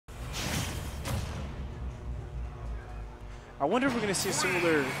I wonder if we're going to see a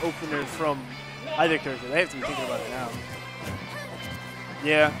similar opener from either character. They have to be thinking about it now.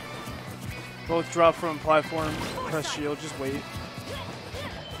 Yeah. Both drop from platform, press shield, just wait.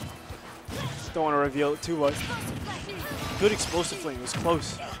 Don't want to reveal it too much. Good explosive flame, it was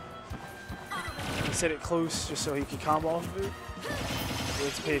close. He said it close just so he could combo off of it. So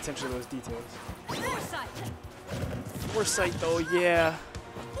let's pay attention to those details. Foresight though, yeah.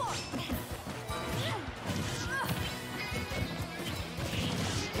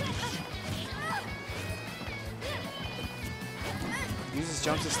 Uses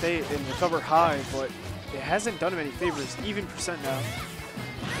jump to stay and recover high, but it hasn't done him any favors. Even percent now.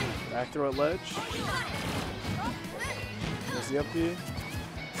 Back throw at ledge. There's the up B.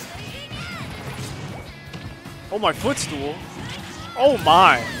 Oh my, footstool. Oh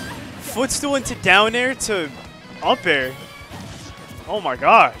my. Footstool into down air to up air. Oh my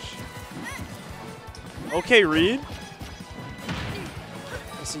gosh. Okay, Reed.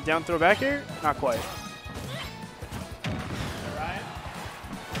 I see down throw back air? Not quite.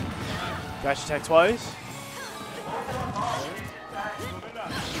 Dash attack twice.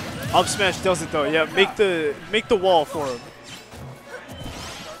 Up smash does it though. Yeah, make the wall for him.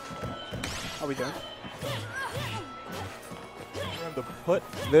 Are we done? To put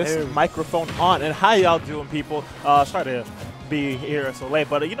this microphone on. And how y'all doing, people? Sorry to be here so late,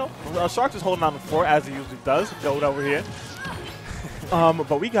 but you know, Sharks is holding on the fort as he usually does. Goat over here.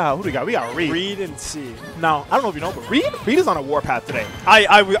 But we got, who do we got? We got Reed. Reed and C. Now, I don't know if you know, but Reed is on a warpath today.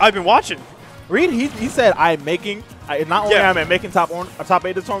 I've been watching. Reed, he said, I'm making, not only am I making top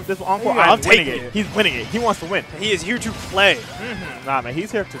 8 this Encore, I'm winning taking it. He's winning it. He wants to win. He is here to play. Nah, man,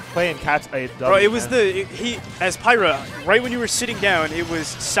 he's here to play and catch a W. Bro, it was as Pyra, right when you were sitting down, it was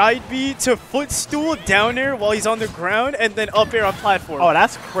side B to footstool down air while he's on the ground, and then up air on platform. Oh,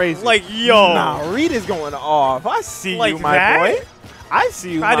 that's crazy. Like, yo. Nah, Reed is going off. I see like you, my that? boy. I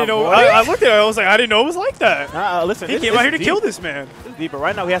see you, I didn't know. boy. I looked at it. I was like, I didn't know it was like that. Listen, he came out here to kill this man. It's deep, but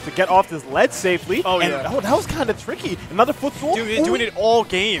right now he has to get off this ledge safely. Oh, and, yeah. Oh, that was kind of tricky. Another footstool. Dude, doing it all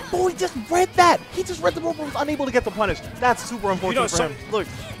game. Oh, he just read that. He just read the roll, but was unable to get the punish. That's super unfortunate for him. Look,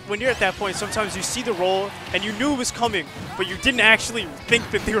 when you're at that point, sometimes you see the roll and you knew it was coming, but you didn't actually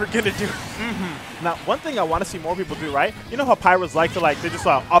think that they were going to do it. Now, one thing I want to see more people do, right? You know how Pyros like to, they just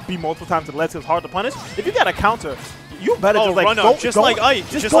up B multiple times and lets it's hard to punish? If you got a counter, you better just run go, up, just like Ike,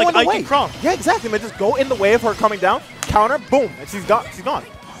 just like Ike and Crump. Yeah, exactly, man. Just go in the way of her coming down, counter, boom, and she's gone.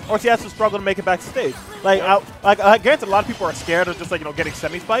 Or she has to struggle to make it back to stage. Granted, a lot of people are scared of just getting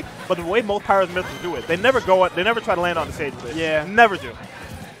semi-spike, but the way most Pyros missiles do it, they never try to land on the stage with it. Yeah, never do.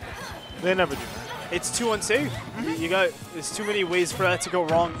 They never do. It's too unsafe. There's too many ways for that to go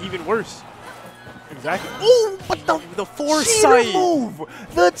wrong. Even worse. Exactly. Oh, but the foresight move,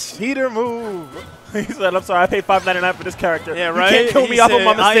 the cheater move. He said, "I'm sorry, I paid $5.99 for this character. Yeah, right. You can't kill me off of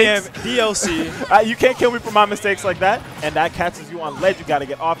my mistakes. I am DLC. You can't kill me for my mistakes like that." And that catches you on ledge. You got to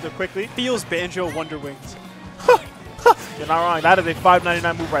get off there quickly. Feels Banjo Wonder Wings. You're not wrong. That is a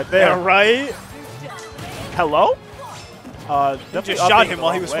 $5.99 move right there. Yeah, right. Hello. Just shot him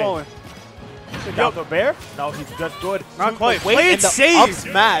while he was falling. Down the bear? No, he's just good. Not quite. Play it safe. Up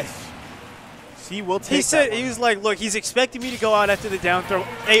smash. He will take. He said he was like, look, he's expecting me to go out after the down throw.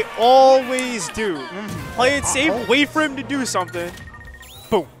 They always do. Play it safe. Wait for him to do something.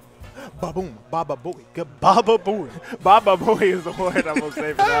 Boom. Ba-boom. Baba-booey. Baba-booey. Baba-booey is the word I will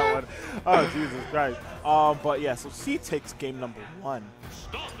say for that one. Oh, Jesus Christ. But yeah, so C takes game number 1.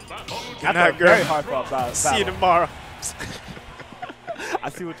 That's very hard for a battle. See you tomorrow. I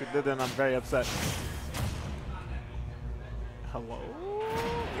see what you did and I'm very upset. Hello?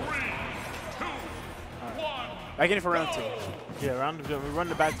 I get it for round 2. Yeah, round 2. We run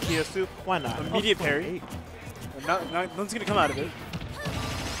it back to PS2. Why not? Immediate parry. Nothing's going to come out of it.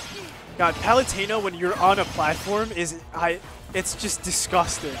 God, Palutena, when you're on a platform, it's just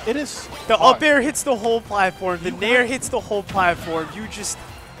disgusting. It is. The up air hits the whole platform. The nair hits the whole platform. You just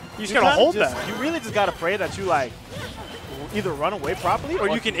got to hold that. You really just got to pray that you, either run away properly or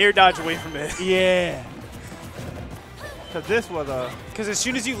you can air dodge away from it. Yeah. Because this was a... Because as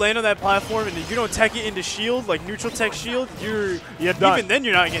soon as you land on that platform and you don't tech it into shield, like neutral tech shield, you're done. Even then,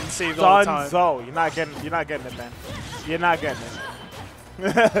 you're not getting saved all the time. So you're not getting it, man. You're not getting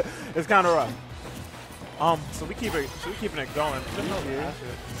it. It's kind of rough. So we keeping it going.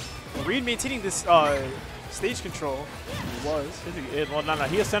 Reed maintaining this stage control. He was. Well, no.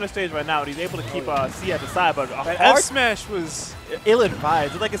 He is center stage right now, and he's able to keep C at the side. But F smash was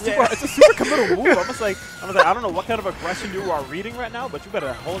ill-advised. It's it's a super committal move. I was like, I don't know what kind of aggression you are reading right now, but you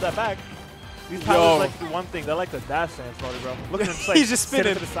better hold that back. These pilots like to do one thing. They like to dash dance, bro. Look at him, just, like, He's just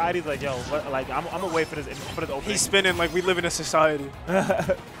spinning to the side. He's like, yo, what, like I'm gonna wait for this opening. He's spinning like we live in a society.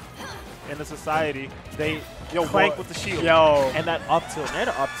 In a society, they clank with the shield. Yo. And that up tilt. And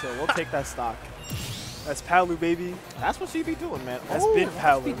up tilt. We'll take that stock. That's Palu, baby. That's what she be doing, man. That's been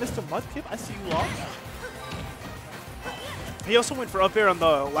Palu. Mr. Mudkip, I see you lost. He also went for up air on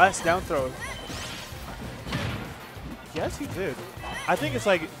the last down throw. Yes, he did. I think it's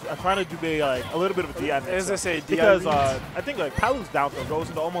like trying to do a little bit of a DI mix. As I say, DI because reads. I think like Palu's down throw goes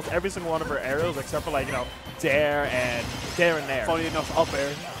into almost every single one of her aerials except for like Dare and there. Funny enough, up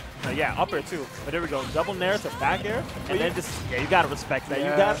air. Yeah, up air too. But there we go, double nair to back air, and then just you gotta respect that.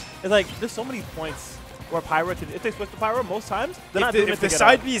 Yeah. You got it's like there's so many points where Pyro can, if they switch to Pyro most times, they're not doing it if to the get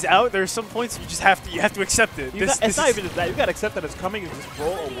side out. B is out, there's some points you just have to accept it. It's not even just that. You gotta accept that it's coming and just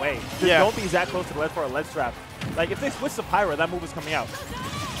roll away. Just don't be that close to the ledge for a ledge trap. Like if they switch to Pyro, that move is coming out.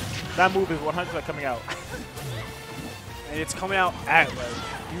 That move is 100% coming out. And it's coming out at ledge.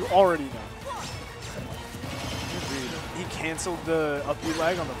 You already know. He canceled the up B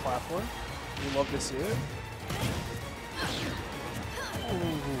lag on the platform. You love to see it.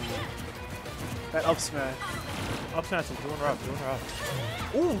 Ooh. That up smash. Up smash is doing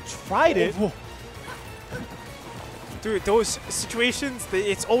rough, Ooh, tried it. Oh. Dude, those situations,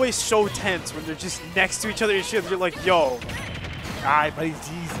 it's always so tense when they're just next to each other and shit. You're like, yo. Alright, but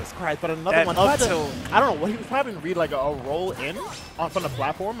Jesus Christ. But another that one. Up tilt. I don't know. He was probably going to read like a roll in from the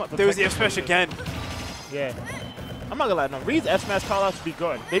platform. There was the F smash again. Yeah. I'm not going to lie. No, Reed's F smash call outs would be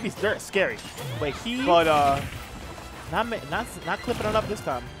good. Maybe they're scary. But not clipping it up this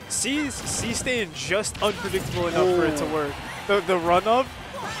time. C's staying just unpredictable enough for it to work. The run up.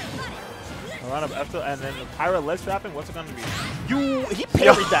 Run up after, and then the Pyro ledge trapping. What's it gonna be? He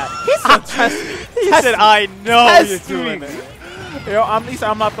parried that. He said, "Test me." He said, "I know you're doing it." Yo,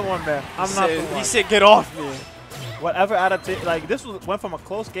 I'm not the one, man. I'm not the one. He said, "Get off me." Whatever adaptation, like this went from a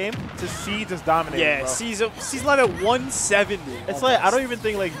close game to C just dominating. Yeah, bro. C's live at 170. It's like I don't even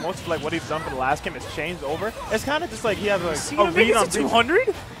think like most of like what he's done for the last game has changed over. It's kind of just like he has like a read on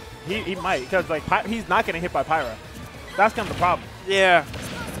 200. He might because like he's not getting hit by Pyro. That's kind of the problem. Yeah.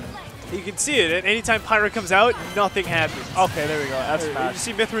 You can see it. At any time Pyro comes out, nothing happens. Okay, there we go. That's You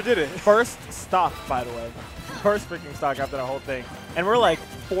see Mithra did it. First stock, by the way. First freaking stock after the whole thing. And we're like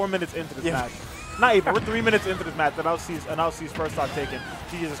 4 minutes into this match. Not even. We're 3 minutes into this match, and I'll see first stock taken.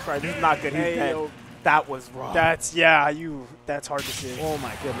 Jesus Christ, he's not good. He's dead. Yo. That was wrong. That's that's hard to see. Oh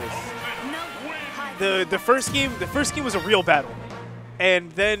my goodness. The first game was a real battle, and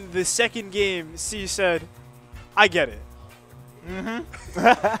then the second game, C said, "I get it."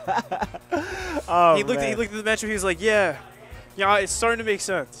 Oh, he looked at the matchup. He was like, "Yeah, it's starting to make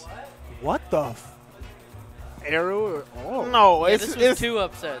sense." What the? Arrow? Oh no! Yeah, this was 2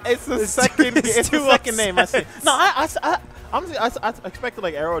 upsets. It's the second. It's the second name. I see. No, I expected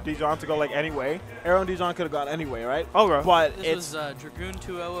like Arrow Dijon to go like anyway. Arrow and Dijon could have gone anyway, right? Okay. But this was Dragoon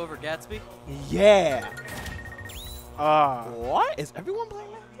 2-0 over Gatsby. Yeah. What? Is everyone playing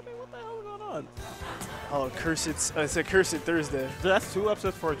that today? What the hell is going on? Oh, it's a Cursed Thursday. That's 2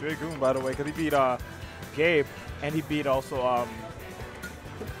 upsets for Dragoon, by the way, because he beat Gabe, and he beat also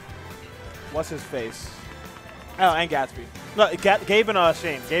what's his face? Oh, and Gatsby. No, Gabe and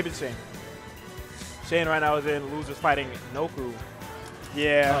Shane. Gabe and Shane. Shane right now is in losers fighting Noku.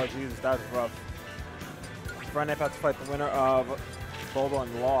 Yeah. Oh Jesus, that's rough. Freddy has to fight the winner of Bobo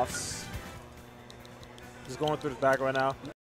and Loss. Just going through the back right now.